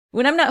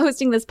When I'm not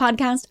hosting this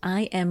podcast,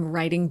 I am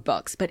writing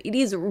books, but it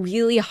is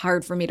really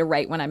hard for me to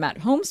write when I'm at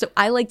home, so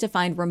I like to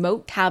find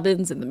remote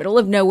cabins in the middle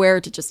of nowhere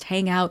to just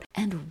hang out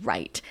and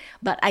write.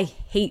 But I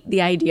hate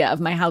the idea of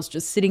my house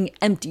just sitting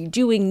empty,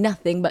 doing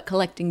nothing but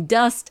collecting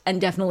dust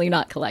and definitely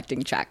not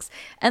collecting checks.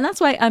 And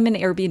that's why I'm an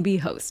Airbnb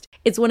host.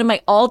 It's one of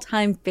my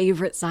all-time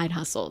favorite side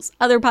hustles.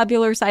 Other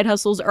popular side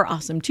hustles are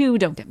awesome too,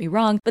 don't get me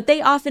wrong, but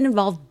they often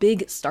involve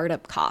big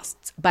startup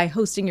costs. By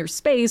hosting your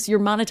space, you're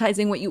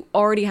monetizing what you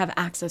already have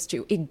access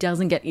to. It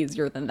doesn't get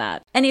easier than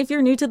that. And if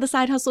you're new to the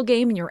side hustle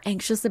game and you're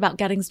anxious about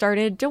getting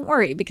started, don't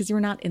worry, because you're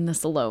not in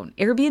this alone.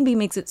 Airbnb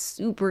makes it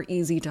super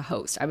easy to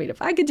host. I mean,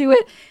 if I could do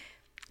it,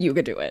 you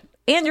could do it.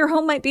 And your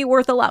home might be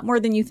worth a lot more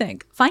than you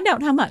think. Find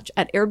out how much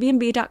at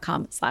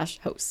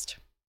airbnb.com/host.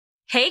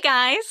 Hey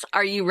guys,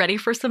 are you ready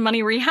for some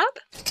money rehab?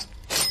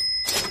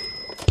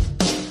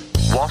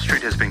 Wall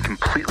Street has been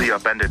completely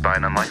upended by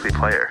an unlikely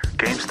player,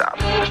 GameStop.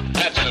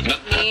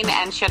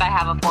 And should I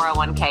have a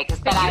 401k? Because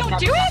then I don't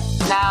do it?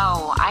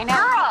 No, I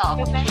never. Girl!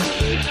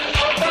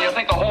 You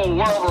think the whole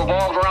world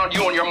revolves around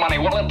you and your money?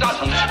 Well, it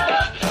doesn't.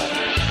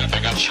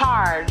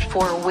 Charge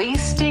for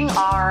wasting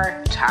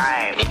our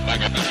time.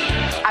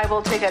 I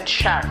will take a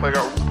check. Like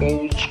an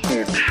old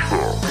school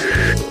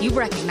check. You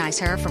recognize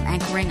her from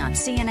anchoring on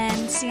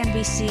CNN,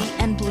 CNBC,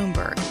 and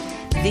Bloomberg.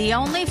 The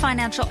only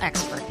financial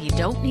expert you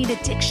don't need a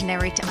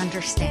dictionary to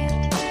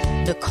understand.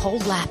 Nicole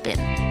Lapin.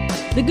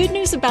 The good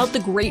news about the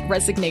Great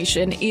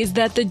Resignation is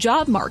that the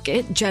job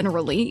market,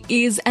 generally,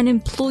 is an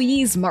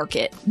employees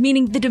market,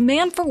 meaning the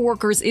demand for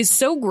workers is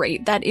so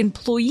great that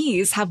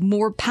employees have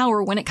more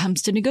power when it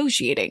comes to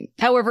negotiating.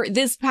 However,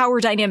 this power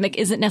dynamic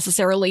isn't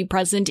necessarily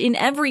present in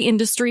every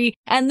industry,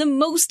 and the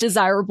most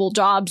desirable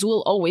jobs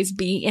will always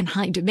be in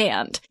high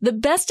demand. The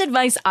best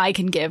advice I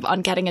can give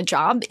on getting a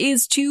job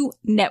is to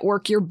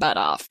network your butt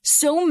off.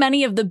 So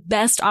many of the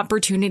best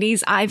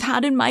opportunities I've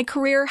had in my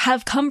career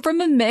have come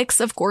from a mix,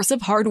 of course,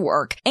 of hard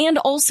work and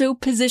also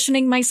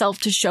positioning myself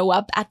to show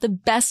up at the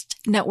best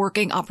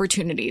networking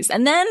opportunities.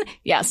 And then,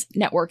 yes,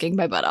 networking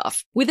my butt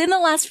off. Within the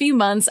last few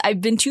months, I've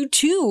been to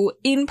 2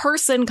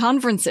 in-person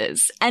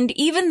conferences. And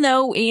even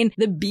though in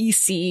the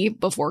BC,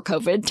 before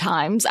COVID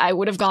times, I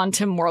would have gone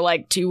to more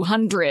like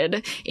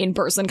 200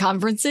 in-person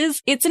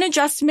conferences, it's an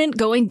adjustment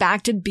going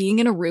back to being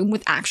in a room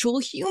with actual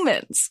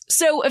humans.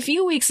 So a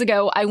few weeks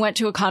ago, I went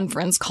to a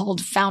conference called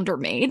Founder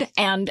Made.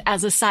 And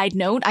as a side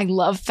note, I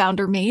love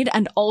Founder Made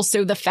and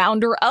also the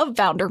founder of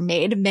Founder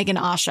Made, Megan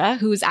Asha,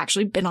 who's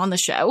actually been on the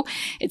show.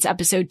 It's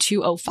episode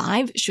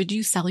 205. Should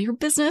you sell your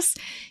business?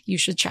 You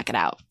should check it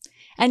out.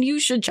 And you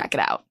should check it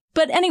out.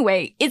 But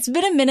anyway, it's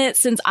been a minute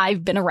since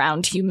I've been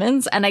around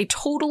humans, and I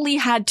totally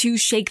had to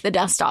shake the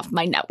dust off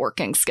my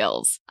networking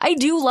skills. I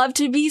do love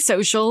to be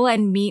social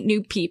and meet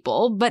new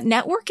people, but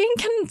networking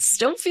can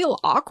still feel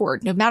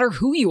awkward no matter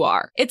who you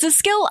are. It's a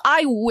skill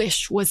I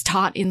wish was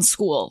taught in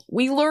school.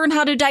 We learn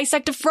how to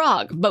dissect a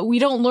frog, but we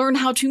don't learn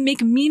how to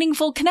make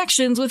meaningful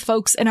connections with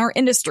folks in our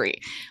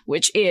industry,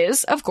 which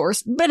is, of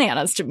course,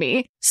 bananas to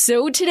me.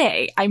 So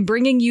today, I'm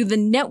bringing you the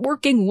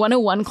Networking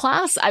 101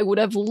 class I would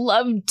have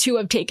loved to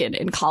have taken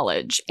in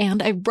college,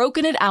 and I've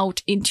broken it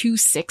out into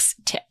 6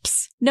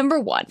 tips. Number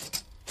 1,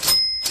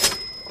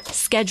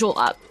 schedule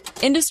up.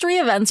 Industry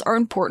events are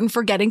important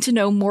for getting to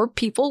know more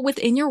people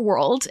within your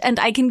world, and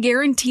I can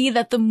guarantee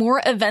that the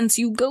more events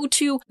you go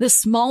to, the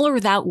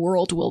smaller that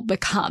world will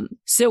become.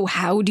 So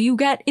how do you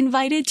get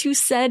invited to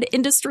said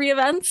industry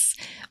events?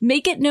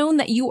 Make it known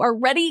that you are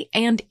ready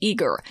and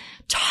eager.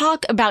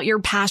 Talk about your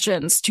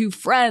passions to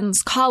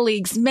friends,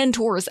 colleagues,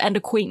 mentors, and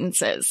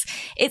acquaintances.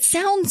 It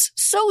sounds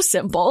so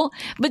simple,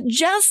 but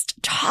just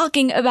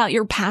talking about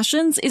your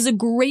passions is a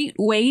great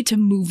way to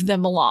move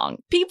them along.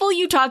 People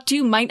you talk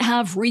to might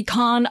have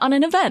recon on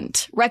an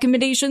event,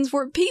 recommendations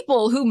for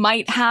people who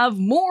might have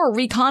more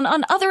recon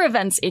on other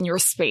events in your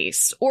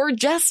space, or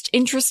just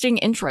interesting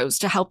intros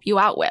to help you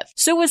out with.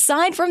 So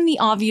aside from the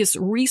obvious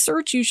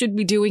research you should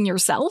be doing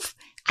yourself,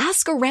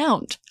 ask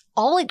around.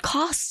 All it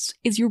costs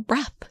is your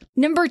breath.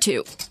 Number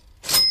 2,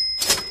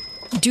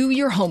 do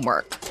your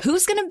homework.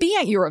 Who's going to be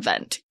at your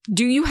event?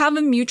 Do you have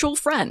a mutual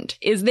friend?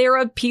 Is there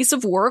a piece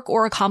of work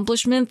or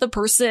accomplishment the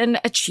person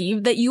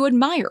achieved that you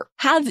admire?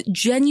 Have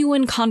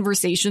genuine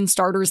conversation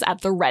starters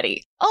at the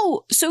ready.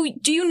 Oh, so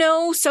do you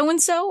know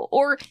so-and-so?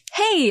 Or,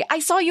 hey, I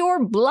saw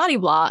your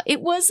blah-de-blah.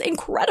 It was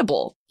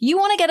incredible. You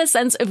want to get a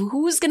sense of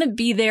who's going to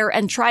be there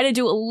and try to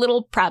do a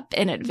little prep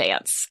in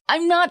advance.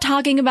 I'm not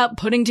talking about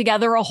putting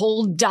together a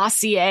whole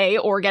dossier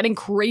or getting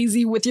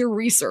crazy with your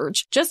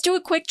research. Just do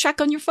a quick check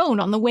on your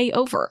phone on the way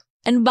over.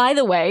 And by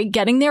the way,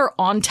 getting there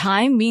on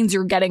time means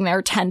you're getting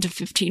there 10 to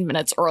 15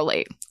 minutes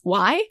early.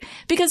 Why?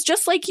 Because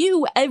just like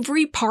you,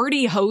 every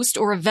party host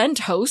or event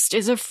host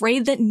is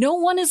afraid that no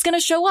one is going to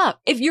show up.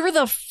 If you're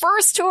the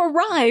first to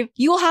arrive,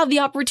 you'll have the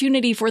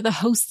opportunity for the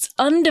host's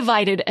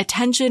undivided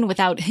attention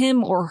without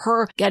him or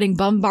her getting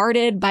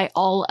bombarded by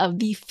all of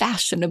the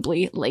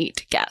fashionably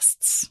late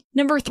guests.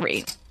 Number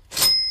 3.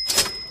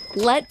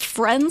 Let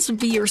friends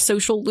be your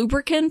social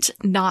lubricant,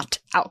 not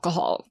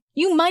alcohol.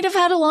 You might have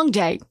had a long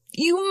day.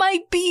 You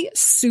might be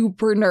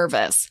super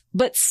nervous,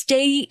 but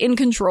stay in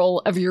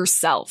control of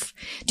yourself.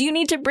 Do you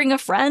need to bring a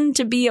friend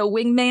to be a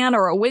wingman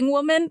or a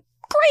wingwoman?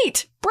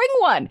 Great! Bring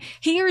one.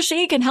 He or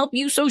she can help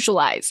you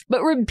socialize.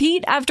 But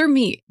repeat after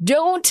me.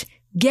 Don't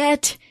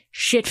get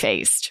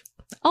shit-faced.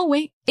 Oh,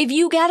 wait. If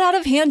you get out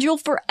of hand, you'll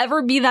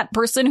forever be that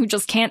person who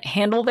just can't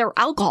handle their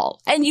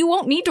alcohol. And you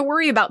won't need to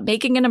worry about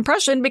making an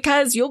impression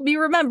because you'll be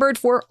remembered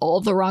for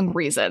all the wrong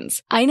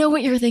reasons. I know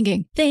what you're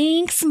thinking.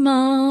 Thanks,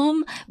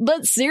 Mom.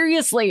 But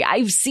seriously,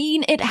 I've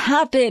seen it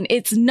happen.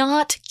 It's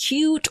not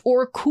cute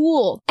or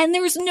cool. And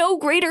there's no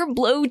greater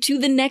blow to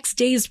the next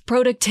day's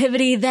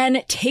productivity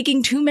than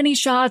taking too many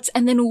shots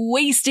and then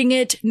wasting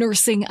it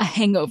nursing a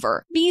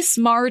hangover. Be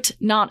smart,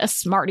 not a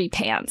smarty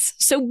pants.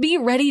 So be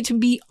ready to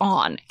be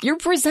on. You're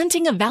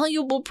presenting a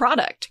valuable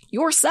product,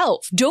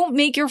 yourself. Don't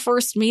make your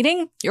first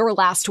meeting your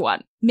last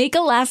one. Make a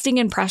lasting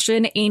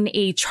impression in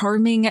a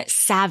charming,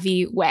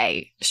 savvy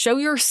way. Show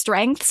your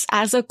strengths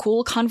as a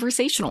cool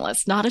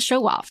conversationalist, not a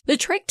show-off. The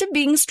trick to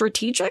being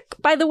strategic,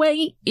 by the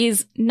way,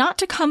 is not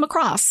to come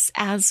across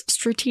as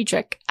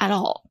strategic at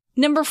all.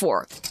 Number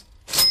 4.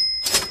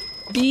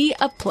 Be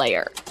a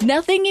player.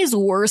 Nothing is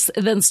worse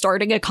than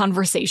starting a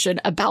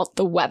conversation about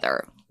the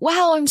weather.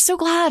 Wow, I'm so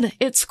glad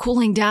it's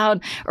cooling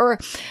down. Or,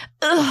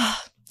 ugh,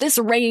 this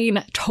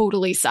rain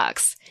totally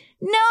sucks.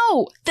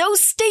 No,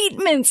 those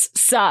statements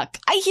suck.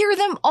 I hear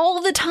them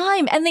all the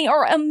time, and they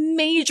are a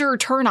major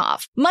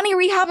turnoff. Money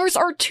rehabbers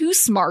are too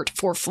smart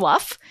for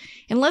fluff,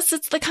 unless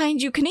it's the kind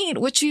you can eat,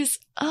 which is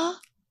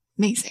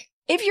amazing.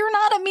 If you're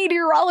not a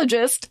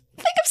meteorologist,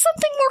 think of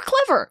something more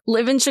clever.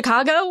 Live in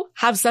Chicago?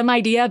 Have some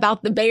idea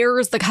about the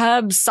Bears, the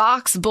Cubs,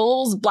 Sox,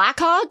 Bulls,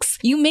 Blackhawks?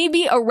 You may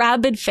be a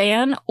rabid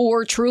fan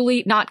or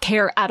truly not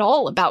care at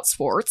all about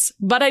sports,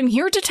 but I'm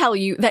here to tell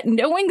you that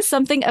knowing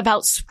something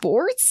about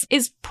sports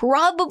is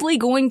probably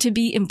going to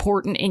be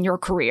important in your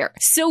career.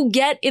 So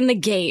get in the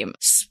game.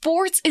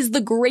 Sports is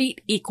the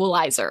great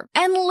equalizer.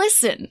 And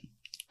listen.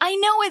 I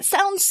know it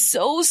sounds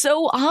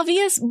so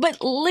obvious,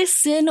 but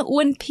listen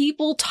when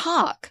people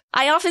talk.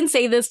 I often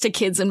say this to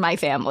kids in my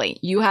family.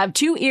 You have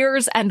 2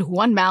 ears and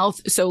 1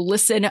 mouth, so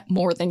listen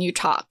more than you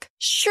talk.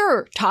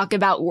 Sure, talk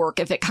about work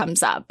if it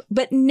comes up,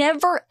 but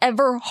never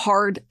ever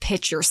hard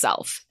pitch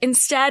yourself.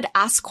 Instead,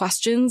 ask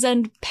questions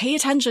and pay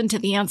attention to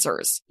the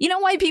answers. You know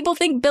why people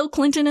think Bill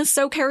Clinton is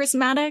so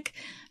charismatic?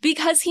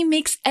 Because he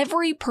makes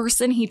every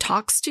person he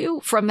talks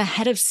to, from a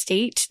head of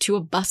state to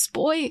a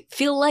busboy,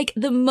 feel like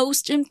the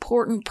most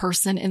important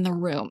person in the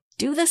room.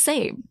 Do the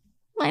same,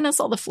 minus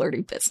all the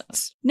flirty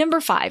business.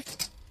 Number 5.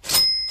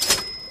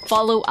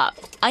 Follow up.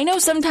 I know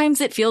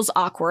sometimes it feels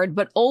awkward,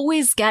 but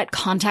always get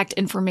contact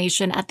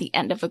information at the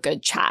end of a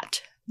good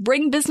chat.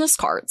 Bring business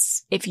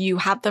cards. If you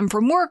have them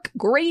from work,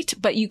 great,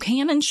 but you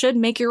can and should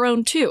make your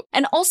own too.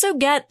 And also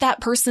get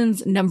that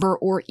person's number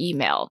or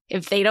email.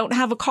 If they don't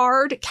have a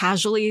card,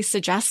 casually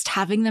suggest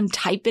having them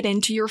type it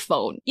into your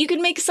phone. You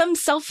can make some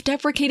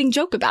self-deprecating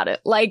joke about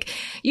it. Like,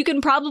 you can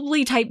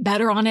probably type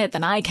better on it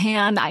than I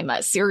can. I'm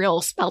a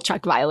serial spell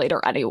check violator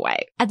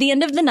anyway. At the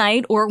end of the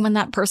night, or when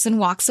that person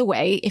walks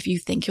away, if you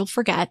think you'll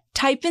forget,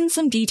 type in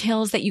some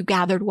details that you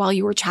gathered while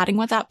you were chatting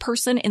with that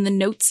person in the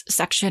notes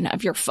section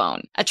of your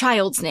phone. A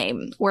child's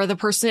name, where the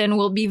person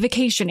will be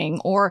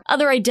vacationing, or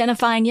other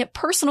identifying yet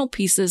personal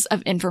pieces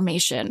of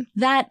information.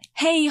 That,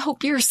 hey,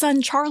 hope your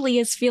son Charlie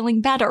is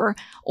feeling better,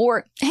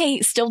 or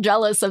hey, still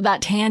jealous of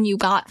that tan you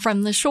got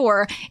from the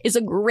shore, is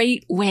a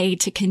great way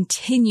to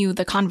continue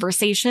the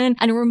conversation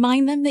and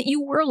remind them that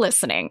you were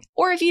listening.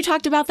 Or if you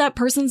talked about that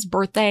person's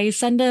birthday,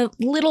 send a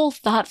little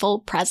thoughtful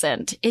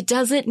present. It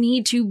doesn't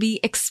need to be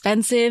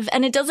expensive,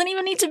 and it doesn't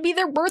even need to be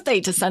their birthday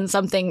to send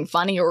something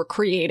funny or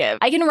creative.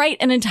 I can write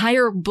an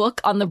entire book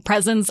on the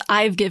presents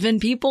I've given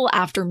people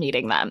after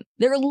meeting them.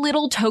 They're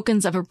little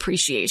tokens of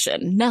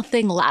appreciation,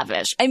 nothing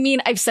lavish. I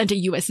mean, I've sent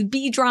a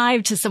USB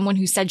drive to someone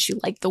who said she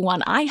liked the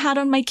one I had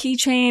on my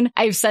keychain.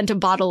 I've sent a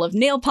bottle of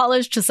nail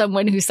polish to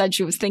someone who said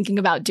she was thinking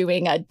about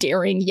doing a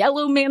daring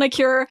yellow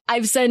manicure.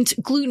 I've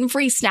sent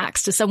gluten-free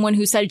snacks to someone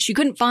who said she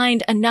couldn't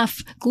find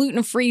enough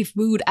gluten-free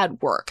food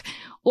at work.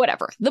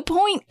 Whatever. The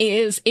point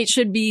is, it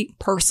should be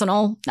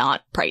personal,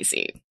 not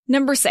pricey.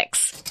 Number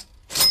 6.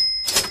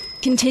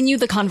 Continue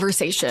the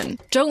conversation.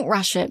 Don't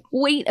rush it.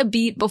 Wait a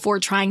beat before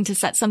trying to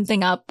set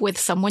something up with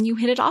someone you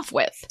hit it off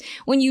with.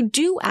 When you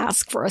do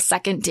ask for a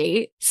second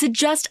date,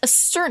 suggest a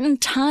certain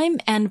time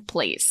and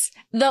place.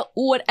 The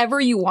whatever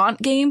you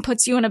want game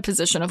puts you in a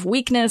position of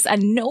weakness,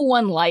 and no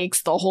one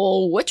likes the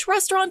whole which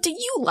restaurant do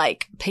you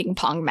like ping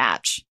pong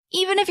match.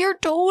 Even if you're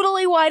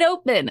totally wide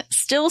open,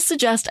 still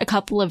suggest a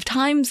couple of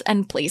times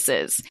and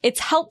places.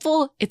 It's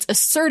helpful, it's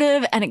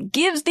assertive, and it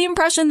gives the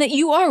impression that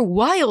you are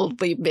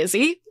wildly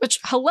busy, which,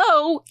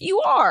 hello,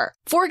 you are.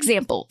 For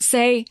example,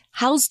 say,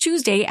 how's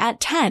Tuesday at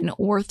 10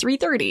 or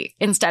 3:30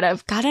 instead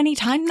of got any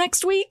time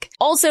next week?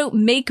 Also,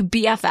 make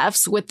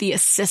BFFs with the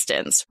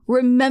assistants.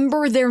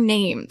 Remember their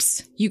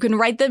names. You can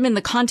write them in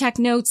the contact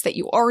notes that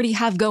you already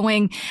have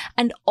going,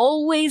 and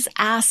always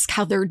ask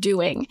how they're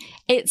doing.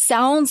 It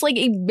sounds like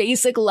a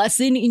basic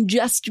lesson in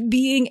just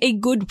being a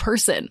good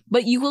person,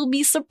 but you will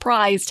be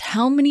surprised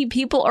how many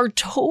people are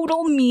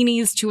total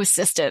meanies to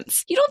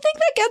assistants. You don't think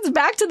that gets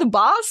back to the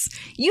boss?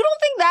 You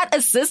don't think that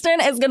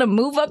assistant is going to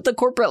move up the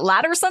corporate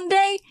ladder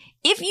someday?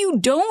 If you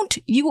don't,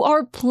 you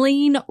are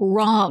plain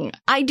wrong.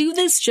 I do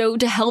this show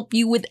to help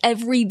you with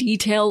every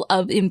detail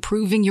of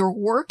improving your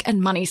work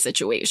and money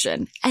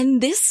situation. And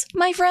this,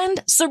 my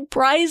friend,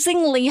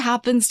 surprisingly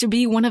happens to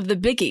be one of the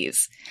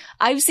biggies.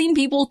 I've seen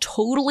people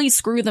totally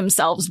screw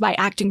themselves by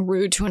acting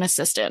rude to an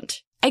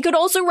assistant. I could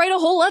also write a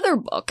whole other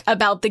book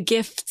about the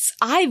gifts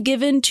I've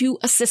given to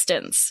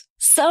assistants.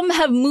 Some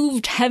have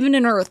moved heaven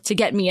and earth to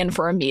get me in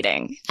for a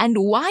meeting. And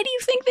why do you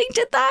think they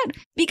did that?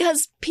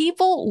 Because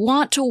people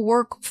want to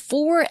work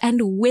for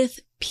and with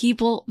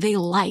people they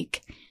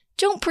like.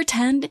 Don't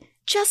pretend.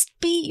 Just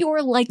be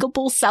your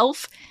likable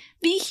self.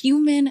 Be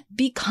human,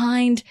 be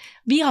kind,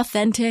 be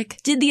authentic.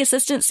 Did the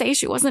assistant say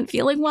she wasn't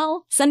feeling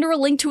well? Send her a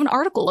link to an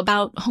article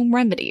about home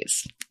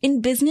remedies.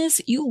 In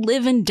business, you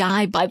live and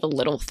die by the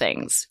little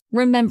things.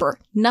 Remember,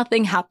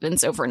 nothing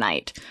happens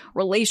overnight.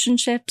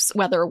 Relationships,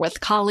 whether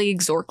with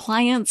colleagues or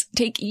clients,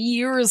 take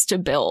years to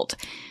build.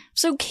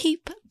 So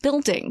keep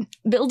building.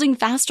 Building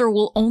faster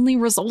will only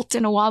result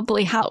in a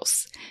wobbly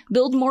house.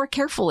 Build more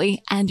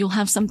carefully and you'll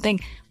have something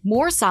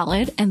more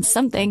solid and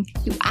something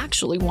you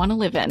actually want to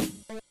live in.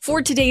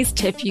 For today's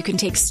tip, you can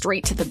take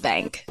straight to the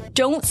bank.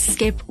 Don't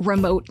skip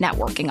remote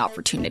networking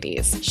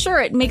opportunities. Sure,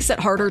 it makes it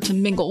harder to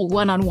mingle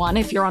one-on-one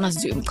if you're on a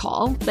Zoom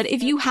call, but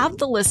if you have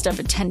the list of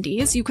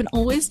attendees, you can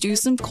always do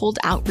some cold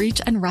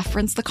outreach and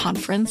reference the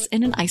conference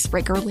in an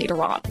icebreaker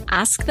later on.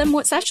 Ask them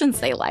what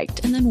sessions they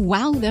liked and then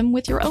wow them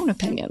with your own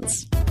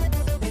opinions.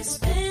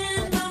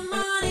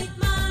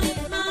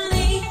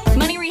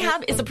 Money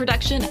Rehab is a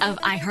production of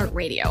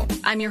iHeartRadio.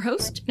 I'm your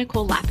host,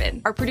 Nicole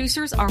Lappin. Our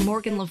producers are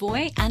Morgan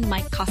Lavoie and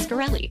Mike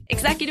Coscarelli.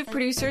 Executive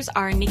producers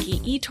are Nikki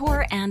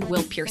Etor and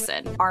Will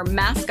Pearson. Our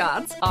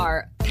mascots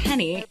are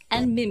Penny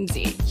and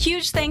Mimsy.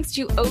 Huge thanks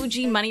to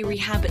OG Money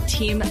Rehab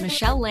team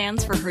Michelle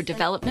Lands for her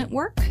development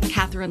work,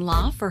 Catherine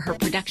Law for her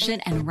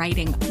production and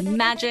writing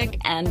magic,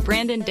 and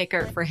Brandon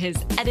Dicker for his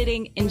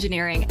editing,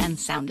 engineering, and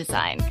sound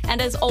design.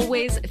 And as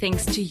always,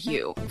 thanks to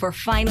you for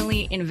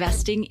finally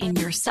investing in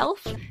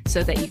yourself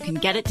so that you can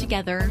get it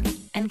together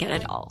and get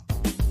it all.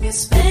 You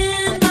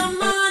spend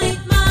my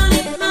money.